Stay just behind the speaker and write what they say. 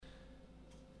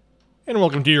And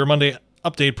welcome to your Monday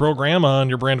update program on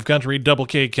your brand of country, Double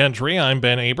K Country. I'm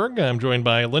Ben Aberg. I'm joined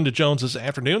by Lynda Jones this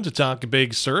afternoon to talk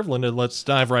Big Serve. Lynda, let's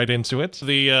dive right into it.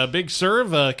 The Big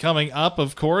Serve coming up,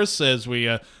 of course, as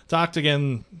we talked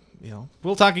again.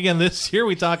 We'll talk again this year.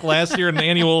 We talked last year, an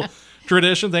annual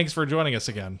tradition. Thanks for joining us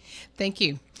again. Thank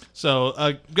you.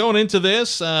 So going into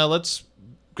this, let's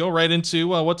go right into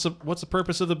what's the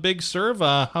purpose of the Big Serve?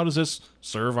 How does this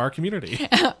serve our community?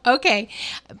 Okay.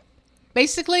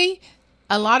 Basically,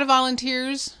 a lot of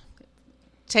volunteers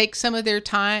take some of their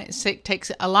time,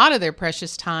 takes a lot of their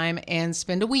precious time and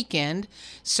spend a weekend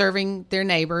serving their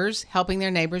neighbors, helping their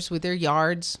neighbors with their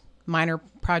yards, minor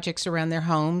projects around their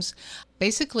homes.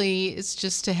 Basically, it's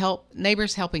just to help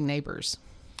neighbors helping neighbors.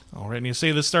 All right, and you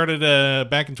say this started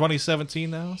back in 2017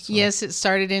 now? So. Yes, it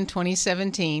started in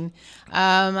 2017.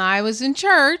 I was in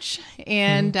church,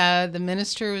 and the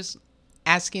minister was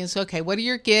asking us, okay, what are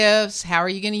your gifts? How are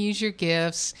you going to use your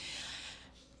gifts?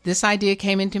 This idea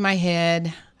came into my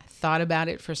head. I thought about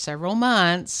it for several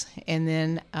months, and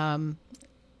then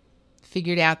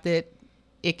figured out that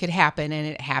it could happen, and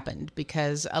it happened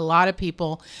because a lot of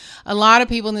people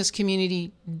in this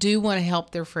community do want to help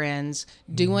their friends,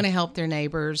 do want to help their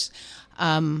neighbors.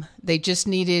 They just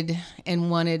needed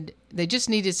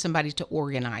somebody to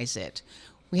organize it.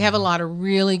 We have a lot of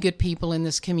really good people in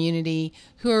this community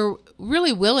who are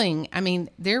really willing. I mean,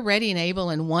 they're ready and able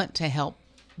and want to help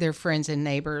their friends and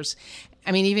neighbors.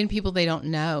 I mean, even people they don't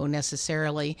know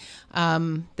necessarily.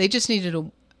 They just needed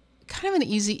a kind of an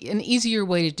easier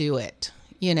way to do it.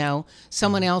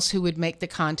 Someone else who would make the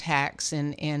contacts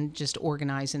and just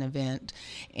organize an event.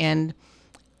 And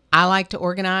I like to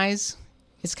organize.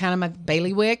 It's kind of my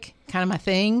bailiwick, kind of my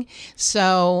thing.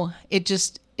 So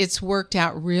it's worked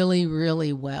out really,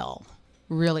 really well.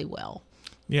 Really well.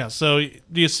 Yeah, so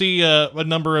do you see a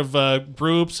number of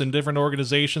groups and different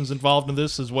organizations involved in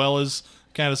this, as well as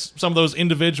kind of some of those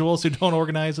individuals who don't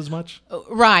organize as much?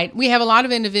 Right. We have a lot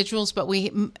of individuals, but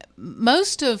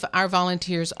most of our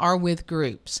volunteers are with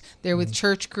groups. They're with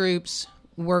church groups,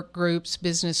 work groups,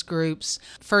 business groups.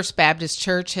 First Baptist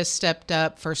Church has stepped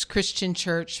up. First Christian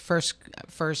Church, First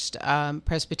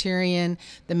Presbyterian,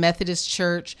 the Methodist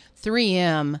Church,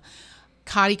 3M,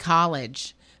 Cotty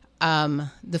College,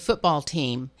 the football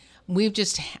team.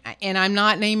 And I'm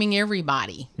not naming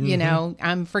everybody,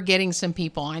 I'm forgetting some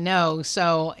people, I know.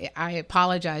 So I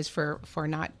apologize for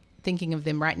not thinking of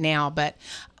them right now, but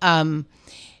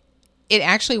it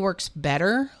actually works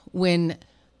better when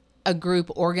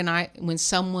when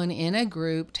someone in a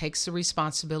group takes the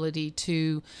responsibility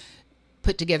to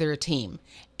put together a team,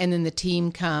 and then the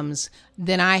team comes.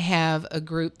 Then I have a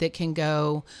group that can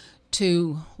go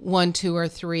to 1, 2, or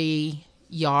 3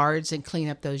 yards and clean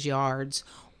up those yards,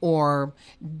 or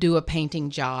do a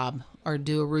painting job, or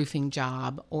do a roofing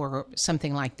job, or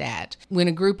something like that. When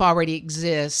a group already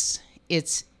exists,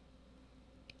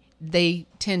 they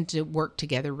tend to work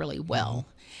together really well.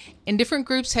 And different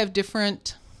groups have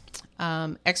different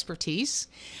expertise.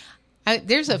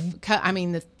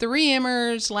 The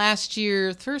 3Mers last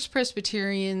year, First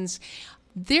Presbyterians,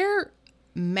 they're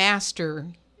master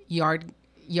yard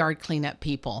cleanup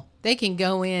people. They can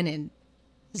go in and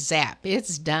zap,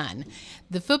 it's done.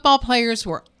 The football players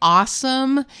were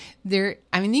awesome.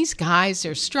 These guys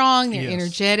are strong, they're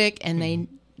energetic, and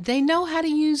they know how to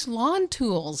use lawn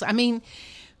tools.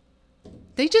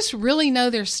 They just really know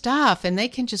their stuff, and they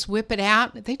can just whip it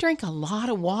out. They drank a lot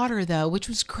of water, though, which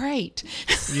was great.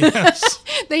 Yes.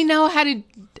 They know how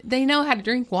to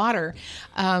drink water.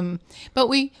 But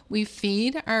we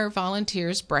feed our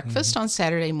volunteers breakfast on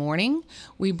Saturday morning.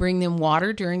 We bring them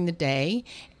water during the day,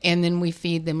 and then we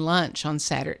feed them lunch on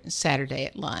Saturday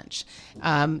at lunch.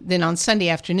 Then on Sunday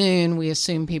afternoon, we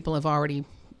assume people have already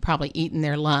probably eaten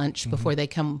their lunch before they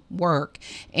come work,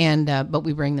 but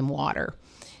we bring them water.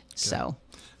 So.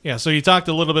 Yeah, so you talked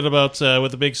a little bit about with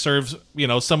the Big Serves,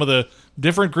 some of the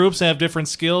different groups have different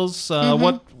skills. And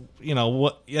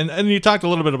you talked a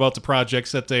little bit about the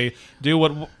projects that they do.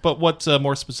 What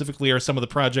more specifically are some of the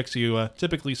projects you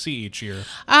typically see each year?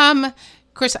 Of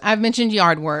course, I've mentioned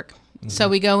yard work. So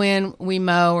we go in, we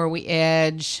mow or we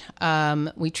edge,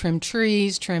 we trim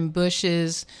trees, trim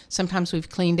bushes. Sometimes we've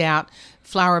cleaned out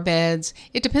flower beds.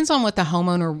 It depends on what the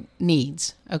homeowner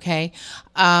needs, okay?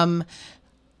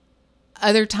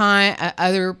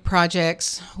 Other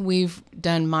projects, we've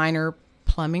done minor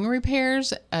plumbing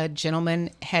repairs. A gentleman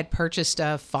had purchased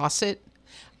a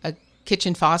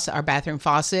kitchen faucet, our bathroom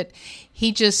faucet.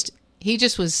 He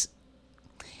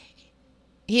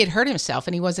had hurt himself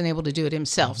and he wasn't able to do it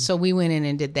himself. So we went in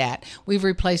and did that. We've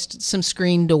replaced some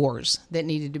screen doors that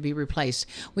needed to be replaced.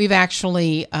 We've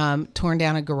actually torn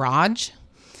down a garage.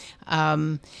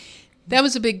 That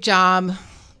was a big job.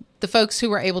 The folks who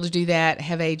were able to do that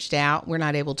have aged out. We're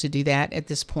not able to do that at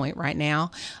this point right now.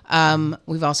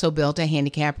 We've also built a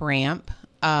handicap ramp.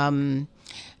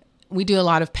 We do a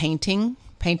lot of painting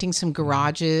some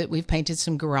garages. We've painted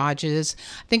some garages.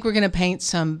 I think we're going to paint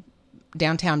some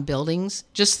downtown buildings,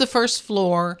 just the first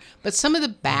floor, but some of the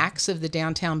backs of the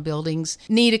downtown buildings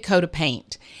need a coat of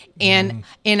paint. And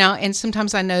and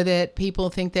sometimes I know that people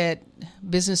think that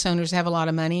business owners have a lot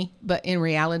of money, but in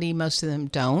reality, most of them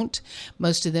don't.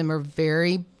 Most of them are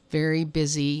very, very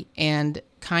busy and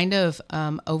kind of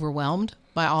overwhelmed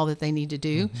by all that they need to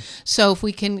do. So if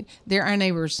we can, they're our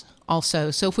neighbors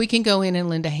also. So if we can go in and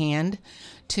lend a hand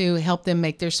to help them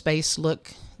make their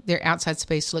outside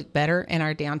space look better and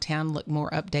our downtown look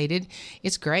more updated,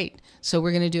 it's great. So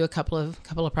we're going to do a couple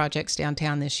of projects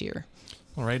downtown this year.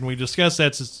 All right, and we discussed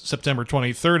that's September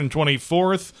 23rd and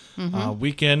 24th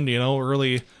weekend.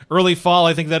 Early fall.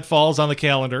 I think that falls on the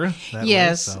calendar.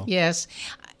 Yes.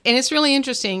 And it's really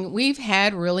interesting. We've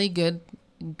had really good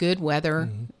weather.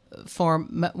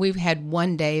 We've had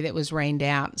one day that was rained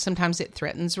out. Sometimes it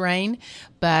threatens rain,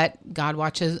 but God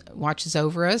watches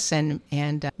over us and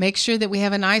makes sure that we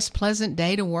have a nice, pleasant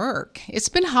day to work. It's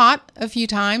been hot a few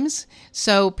times,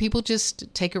 so people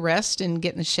just take a rest and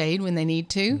get in the shade when they need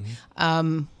to.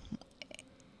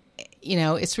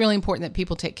 It's really important that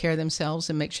people take care of themselves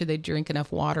and make sure they drink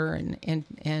enough water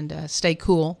and stay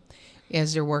cool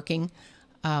as they're working.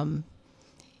 We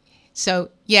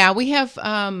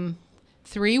have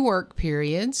 3 work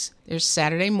periods. There's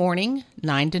Saturday morning,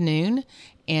 9 to noon,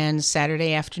 and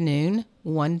Saturday afternoon,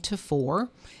 1 to 4,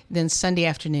 then Sunday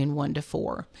afternoon, 1 to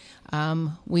 4.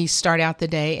 We start out the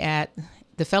day at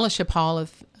the Fellowship Hall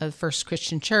of First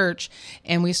Christian Church,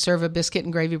 and we serve a biscuit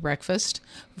and gravy breakfast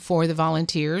for the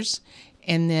volunteers,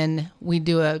 and then we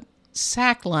do a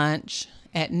sack lunch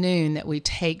at noon that we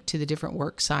take to the different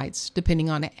work sites, depending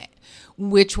on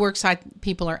which work site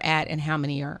people are at and how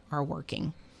many are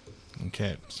working.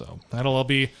 Okay, so that'll all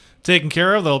be taken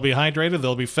care of. They'll be hydrated.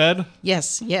 They'll be fed.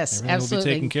 Yes, Everything absolutely. will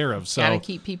be taken care of. So gotta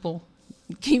keep people.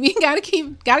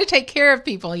 Gotta take care of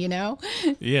people.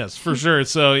 Yes, for sure.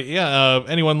 So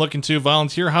anyone looking to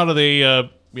volunteer, how do they how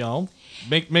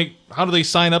do they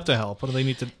sign up to help? What do they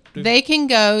need to do? They can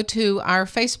go to our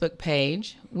Facebook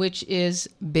page, which is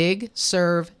Big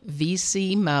Serve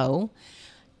VC Mo,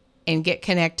 and get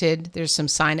connected. There's some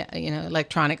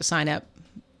electronic sign up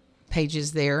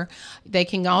pages there. They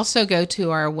can also go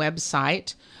to our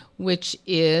website, which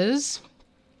is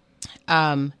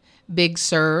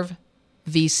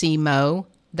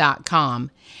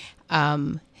bigservevcmo.com.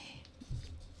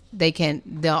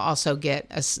 They'll also get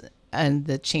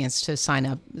the chance to sign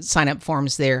up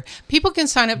forms there. People can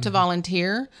sign up to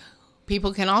volunteer.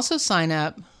 People can also sign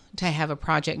up to have a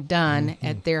project done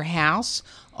at their house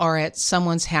or at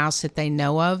someone's house that they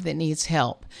know of that needs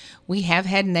help. We have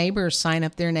had neighbors sign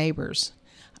up their neighbors.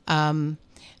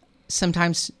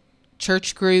 Sometimes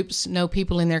church groups know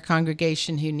people in their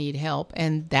congregation who need help,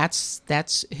 and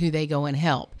that's who they go and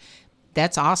help.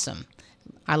 That's awesome.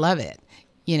 I love it,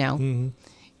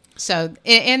 So,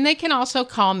 and they can also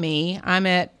call me. I'm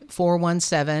at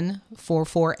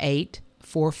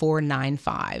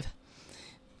 417-448-4495.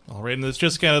 All right, and it's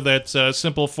just kind of that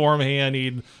simple form. Hey, I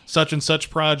need such and such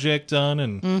project done,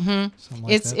 and something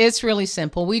like that. It's really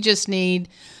simple. We just need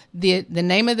the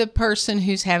name of the person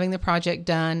who's having the project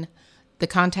done, the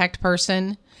contact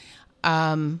person,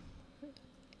 the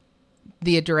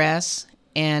address,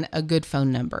 and a good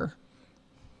phone number.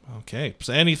 Okay.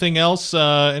 So anything else?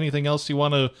 Anything else you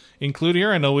want to include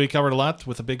here? I know we covered a lot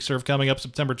with the Big Serve coming up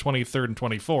September 23rd and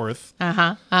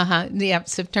 24th. Yep,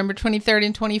 September 23rd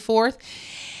and 24th.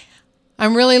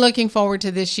 I'm really looking forward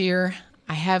to this year.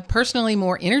 I have personally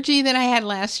more energy than I had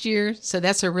last year, so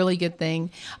that's a really good thing.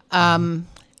 I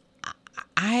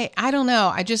don't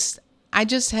know. I just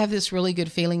have this really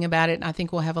good feeling about it, and I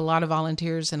think we'll have a lot of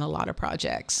volunteers and a lot of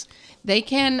projects. They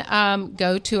can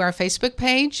go to our Facebook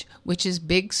page, which is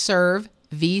Big Serve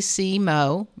VC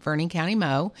Mo, Vernon County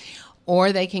Mo,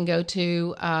 or they can go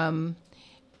to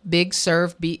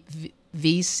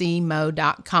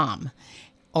bigservevcmo.com,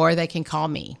 or they can call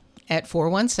me at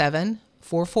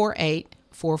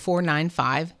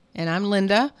 417-448-4495, and I'm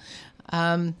Lynda.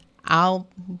 I'll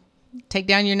take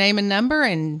down your name and number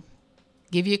and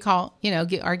give you a call,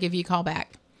 give you a call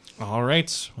back. All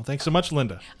right. Well, thanks so much,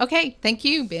 Lynda. Okay. Thank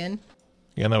you, Ben.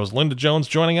 And that was Lynda Jones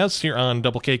joining us here on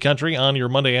Double K Country on your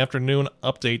Monday afternoon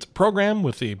update program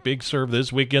with the Big Serve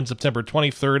this weekend, September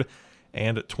 23rd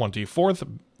and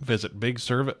 24th. Visit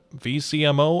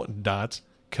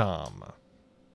bigservevcmo.com.